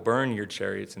 "I will burn your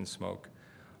chariots in smoke,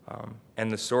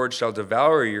 and the sword shall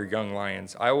devour your young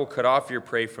lions. I will cut off your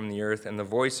prey from the earth, and the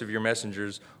voice of your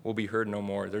messengers will be heard no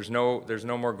more." There's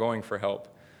no more going for help.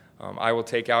 I will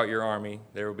take out your army.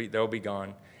 They'll be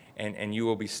gone, and you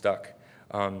will be stuck.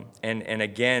 And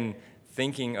again,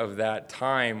 thinking of that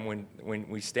time when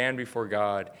we stand before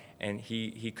God, and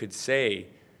He could say,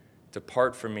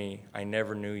 "Depart from me, I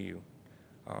never knew you.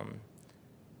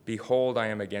 Behold, I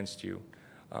am against you."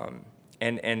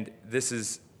 And this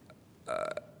is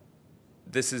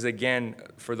again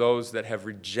for those that have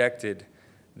rejected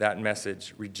that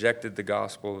message, rejected the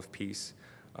gospel of peace.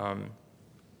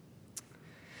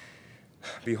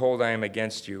 Behold, I am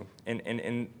against you. And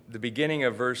in the beginning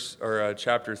of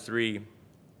chapter 3,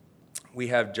 we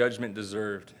have judgment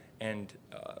deserved. And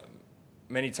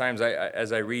many times,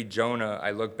 as I read Jonah,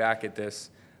 I look back at this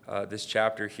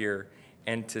chapter here,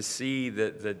 and to see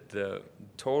the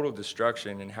total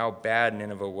destruction and how bad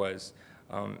Nineveh was.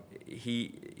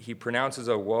 He pronounces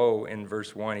a woe in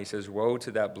verse 1. He says, "Woe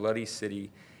to that bloody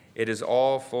city. It is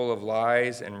all full of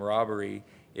lies and robbery.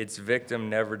 Its victim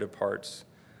never departs.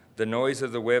 The noise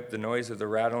of the whip, the noise of the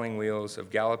rattling wheels, of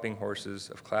galloping horses,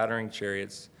 of clattering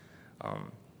chariots."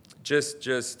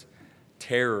 Just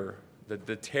terror.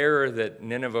 The terror that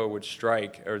Nineveh would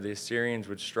strike, or the Assyrians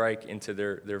would strike into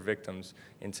their victims,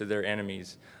 into their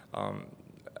enemies.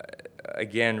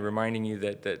 Again, reminding you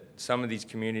that some of these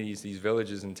communities, these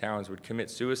villages and towns would commit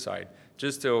suicide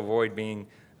just to avoid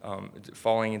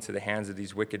falling into the hands of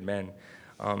these wicked men.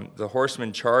 The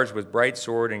horsemen charged with bright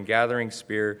sword and glittering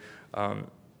spear.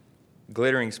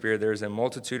 There is a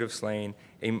multitude of slain,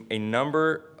 a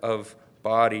number of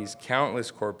bodies,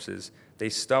 countless corpses. They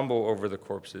stumble over the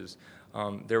corpses.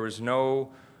 There was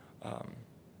no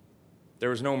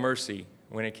mercy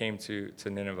when it came to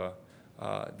Nineveh.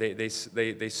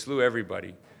 They slew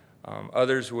everybody.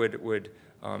 Others would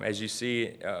as you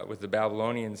see with the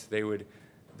Babylonians, they would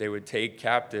take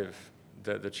captive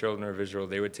the children of Israel.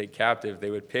 They would take captive.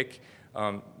 They would pick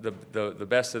the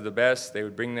best of the best. They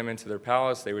would bring them into their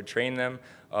palace. They would train them.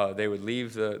 They would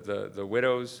leave the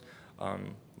widows.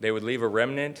 They would leave a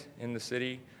remnant in the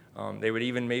city. They would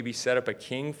even maybe set up a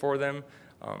king for them.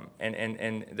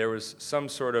 And there was some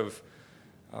sort of,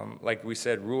 like we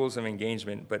said, rules of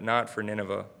engagement, but not for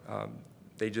Nineveh.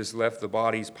 They just left the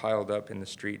bodies piled up in the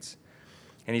streets.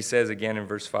 And he says again in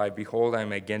verse 5, "Behold, I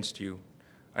am against you.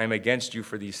 I am against you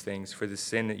for these things, for the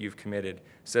sin that you've committed,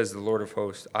 says the Lord of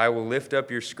hosts. I will lift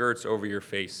up your skirts over your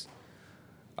face.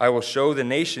 I will show the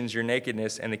nations your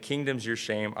nakedness and the kingdoms your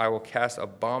shame. I will cast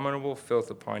abominable filth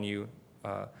upon you,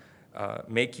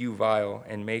 make you vile,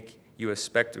 and make you a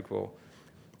spectacle.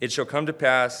 It shall come to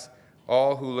pass,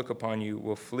 all who look upon you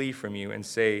will flee from you and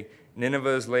say,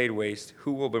 Nineveh is laid waste.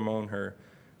 Who will bemoan her?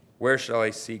 Where shall I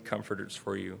seek comforters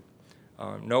for you?"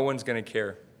 No one's going to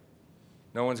care.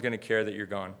 No one's going to care that you're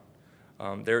gone.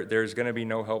 There's going to be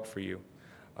no help for you.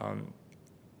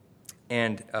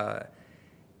 And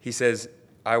he says,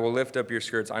 "I will lift up your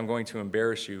skirts. I'm going to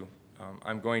embarrass you.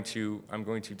 I'm going to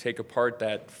take apart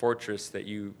that fortress that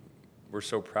you were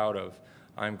so proud of.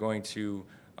 I'm going to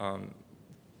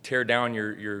tear down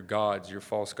your gods, your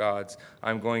false gods.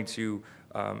 I'm going to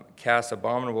cast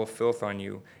abominable filth on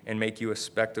you and make you a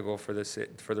spectacle for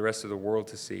the rest of the world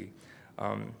to see.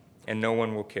 And no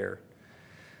one will care."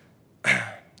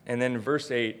 And then in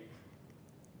verse 8,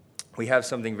 we have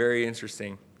something very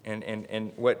interesting.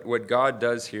 And what God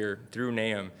does here through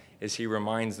Nahum is he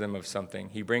reminds them of something.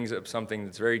 He brings up something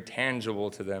that's very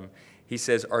tangible to them. He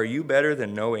says, "Are you better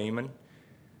than No-Aman?"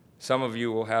 Some of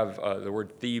you will have the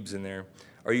word Thebes in there.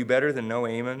 "Are you better than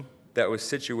No-Aman that was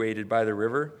situated by the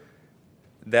river,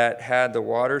 that had the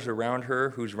waters around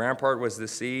her, whose rampart was the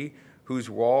sea, whose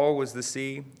wall was the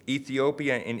sea?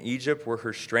 Ethiopia and Egypt were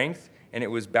her strength, and it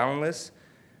was boundless.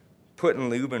 Put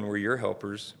and Luban were your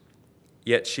helpers.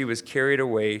 Yet she was carried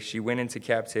away, she went into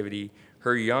captivity.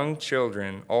 Her young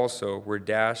children also were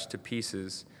dashed to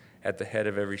pieces at the head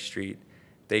of every street.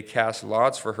 They cast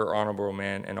lots for her honorable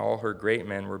men, and all her great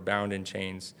men were bound in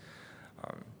chains."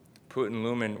 Put and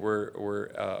Luban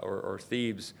or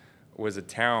Thebes was a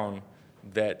town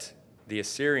that the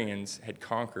Assyrians had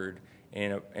conquered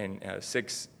in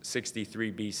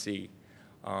 663 BC.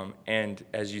 And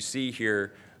as you see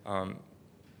here,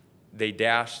 they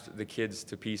dashed the kids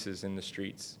to pieces in the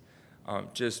streets.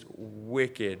 Just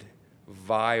wicked,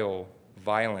 vile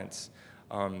violence,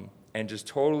 and just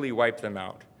totally wiped them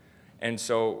out. And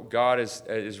so God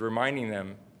is reminding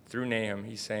them through Nahum.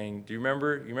 He's saying, "Do you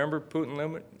remember Put and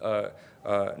Luban,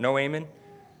 No-Aman?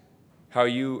 How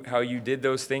you did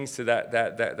those things to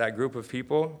that group of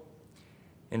people?"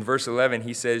 In verse 11,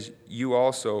 he says, "You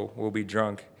also will be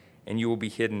drunk, and you will be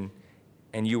hidden,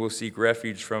 and you will seek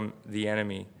refuge from the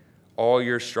enemy. All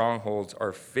your strongholds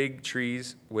are fig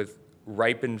trees with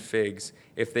ripened figs.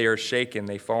 If they are shaken,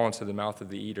 they fall into the mouth of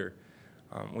the eater."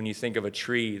 When you think of a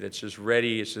tree that's just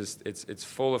ready, it's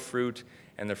full of fruit,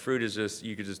 and the fruit is just,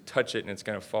 you could just touch it and it's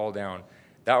going to fall down.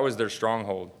 That was their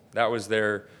stronghold. That was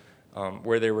their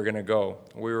where they were going to go.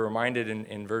 We were reminded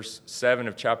in verse 7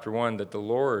 of chapter 1 that the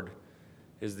Lord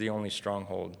is the only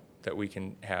stronghold that we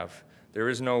can have. There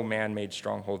is no man-made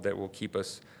stronghold that will keep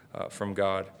us from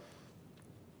God.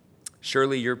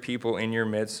 "Surely your people in your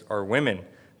midst are women.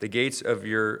 The gates of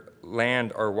your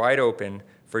land are wide open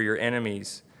for your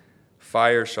enemies.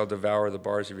 Fire shall devour the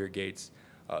bars of your gates."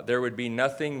 There would be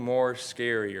nothing more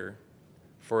scarier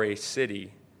for a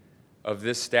city of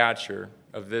this stature,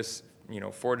 of this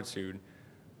fortitude,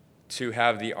 to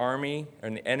have the army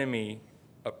and the enemy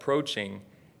approaching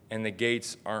and the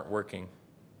gates aren't working.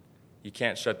 You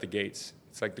can't shut the gates.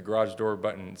 It's like the garage door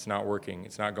button. It's not working.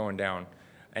 It's not going down.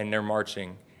 And they're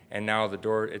marching. And now the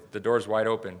door's wide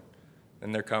open.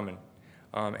 And they're coming.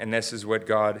 And this is what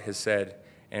God has said.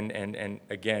 And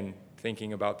again,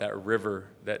 thinking about that river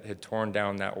that had torn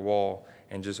down that wall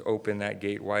and just opened that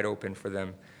gate wide open for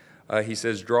them. He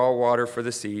says, "Draw water for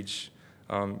the siege.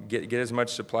 Get as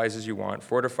much supplies as you want.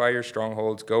 Fortify your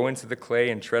strongholds. Go into the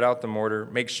clay and tread out the mortar.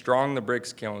 Make strong the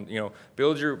bricks kiln.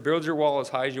 Build your wall as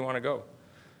high as you want to go.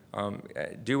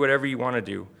 Do whatever you want to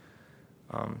do.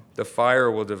 The fire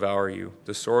will devour you.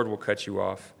 The sword will cut you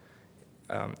off.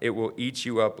 It will eat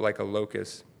you up like a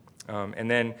locust." And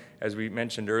then, as we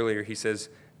mentioned earlier, he says,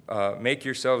 "Make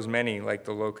yourselves many like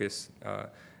the locusts.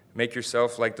 Make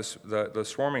yourself like the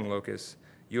swarming locusts.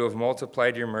 You have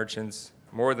multiplied your merchants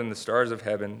more than the stars of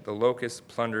heaven. The locusts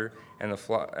plunder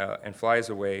and flies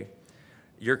away.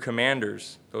 Your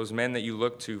commanders, those men that you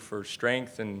look to for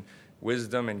strength and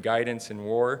wisdom and guidance in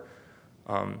war,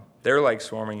 they're like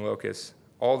swarming locusts.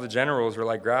 All the generals are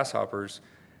like grasshoppers."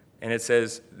 And it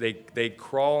says they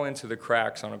crawl into the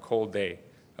cracks on a cold day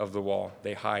of the wall.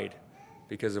 They hide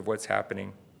because of what's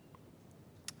happening.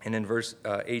 And in verse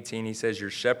 18, he says, "Your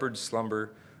shepherds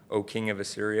slumber, O king of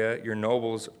Assyria. Your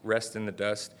nobles rest in the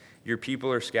dust. Your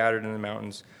people are scattered in the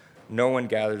mountains. No one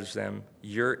gathers them.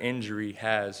 Your injury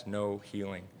has no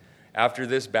healing." After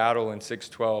this battle in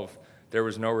 612, there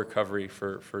was no recovery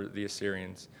for the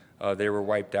Assyrians. They were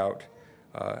wiped out,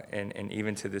 and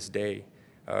even to this day.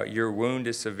 "Your wound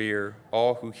is severe.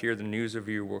 All who hear the news of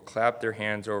you will clap their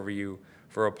hands over you.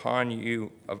 For upon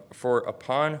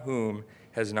whom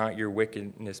has not your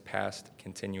wickedness passed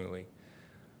continually?"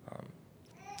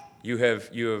 You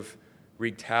have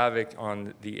wreaked havoc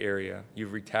on the area.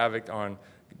 You've wreaked havoc on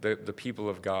the people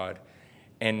of God.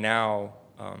 And now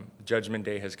Judgment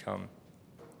Day has come.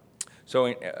 So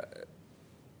in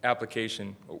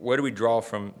application, what do we draw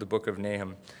from the book of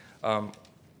Nahum?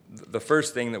 The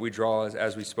first thing that we draw,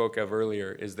 as we spoke of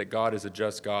earlier, is that God is a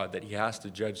just God, that he has to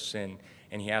judge sin,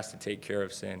 and he has to take care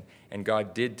of sin. And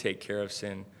God did take care of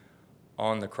sin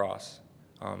on the cross,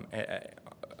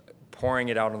 pouring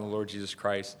it out on the Lord Jesus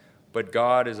Christ. But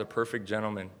God is a perfect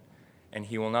gentleman, and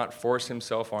he will not force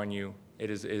himself on you. It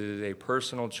is a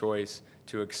personal choice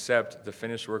to accept the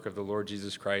finished work of the Lord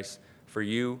Jesus Christ for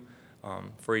you,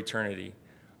 for eternity.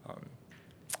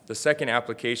 The second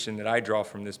application that I draw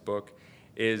from this book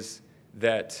is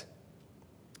that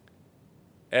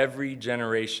every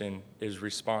generation is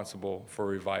responsible for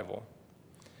revival.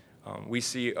 We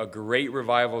see a great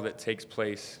revival that takes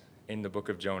place in the book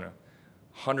of Jonah.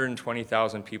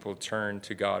 120,000 people turn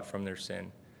to God from their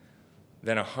sin.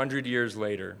 Then 100 years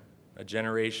later, a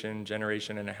generation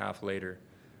and a half later,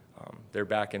 they're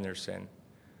back in their sin.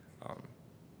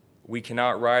 We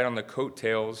cannot ride on the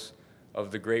coattails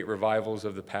of the great revivals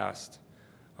of the past.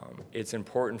 It's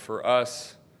important for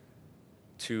us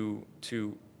to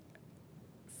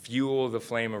fuel the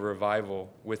flame of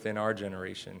revival within our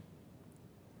generation.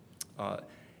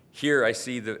 Here I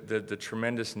see the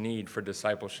tremendous need for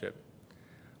discipleship.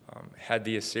 Had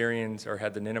the Assyrians or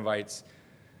had the Ninevites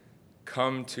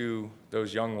come to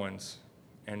those young ones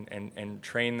and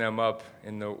train them up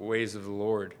in the ways of the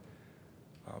Lord,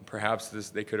 perhaps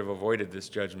they could have avoided this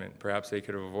judgment. Perhaps they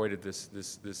could have avoided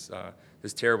this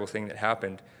terrible thing that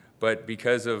happened. But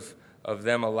because of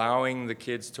them allowing the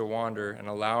kids to wander and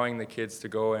allowing the kids to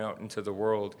go out into the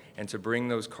world and to bring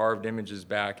those carved images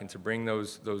back and to bring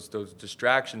those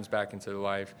distractions back into their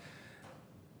life,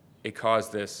 it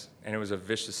caused this, and it was a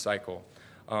vicious cycle.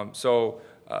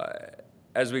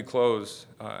 As we close,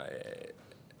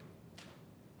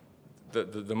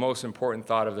 the most important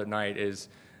thought of the night is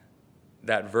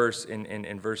that verse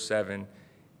in verse 7,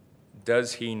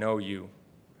 does he know you?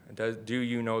 Do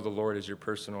you know the Lord as your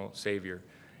personal Savior?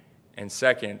 And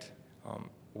second,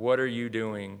 what are you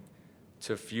doing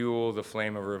to fuel the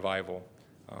flame of revival?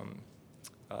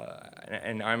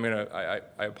 And I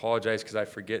apologize because I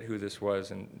forget who this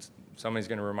was, and somebody's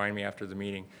going to remind me after the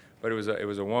meeting. But it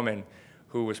was a woman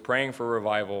who was praying for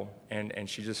revival, and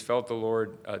she just felt the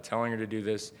Lord telling her to do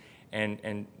this,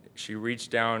 and she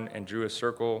reached down and drew a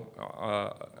circle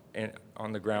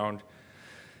on the ground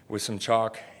with some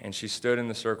chalk, and she stood in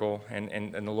the circle,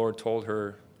 and the Lord told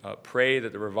her, pray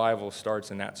that the revival starts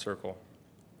in that circle.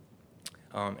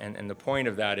 And the point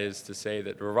of that is to say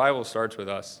that the revival starts with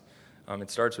us.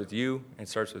 It starts with you, it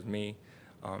starts with me,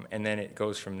 and then it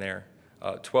goes from there.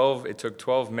 It took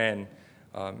 12 men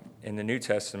in the New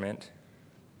Testament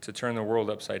to turn the world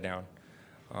upside down.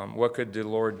 What could the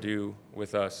Lord do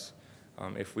with us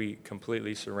if we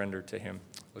completely surrender to him?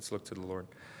 Let's look to the Lord.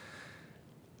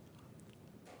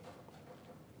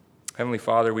 Heavenly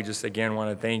Father, we just again want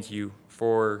to thank you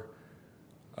for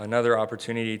another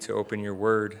opportunity to open your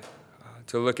word,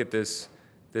 to look at this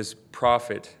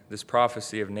prophet, this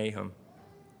prophecy of Nahum.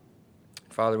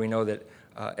 Father, we know that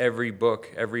every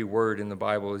book, every word in the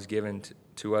Bible is given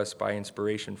to us by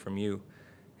inspiration from you,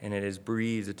 and it is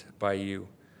breathed by you.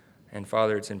 And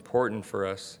Father, it's important for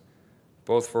us,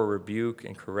 both for rebuke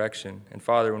and correction. And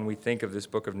Father, when we think of this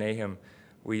book of Nahum,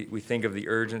 we think of the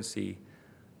urgency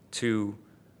to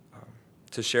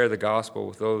share the gospel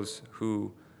with those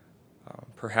who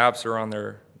perhaps are on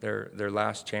their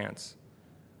last chance.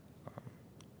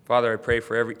 Father, I pray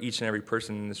for each and every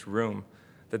person in this room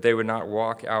that they would not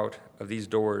walk out of these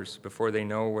doors before they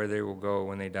know where they will go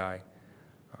when they die.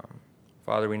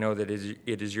 Father, we know that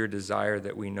it is your desire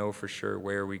that we know for sure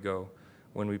where we go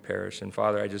when we perish. And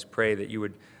Father, I just pray that you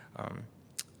would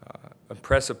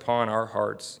impress upon our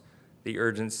hearts the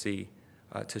urgency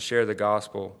to share the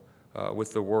gospel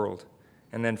with the world.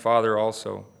 And then, Father,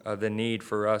 also the need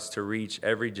for us to reach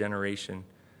every generation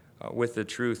with the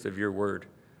truth of your word.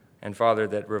 And Father,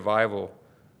 that revival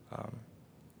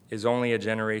is only a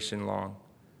generation long.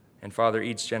 And Father,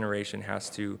 each generation has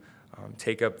to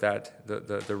take up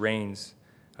the reins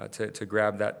to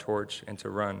grab that torch and to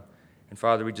run. And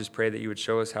Father, we just pray that you would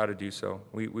show us how to do so.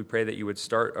 We pray that you would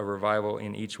start a revival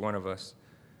in each one of us.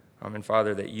 And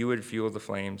Father, that you would fuel the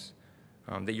flames,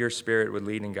 that your Spirit would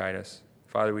lead and guide us.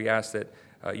 Father, we ask that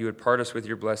you would part us with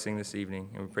your blessing this evening,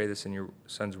 and we pray this in your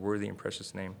Son's worthy and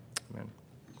precious name. Amen.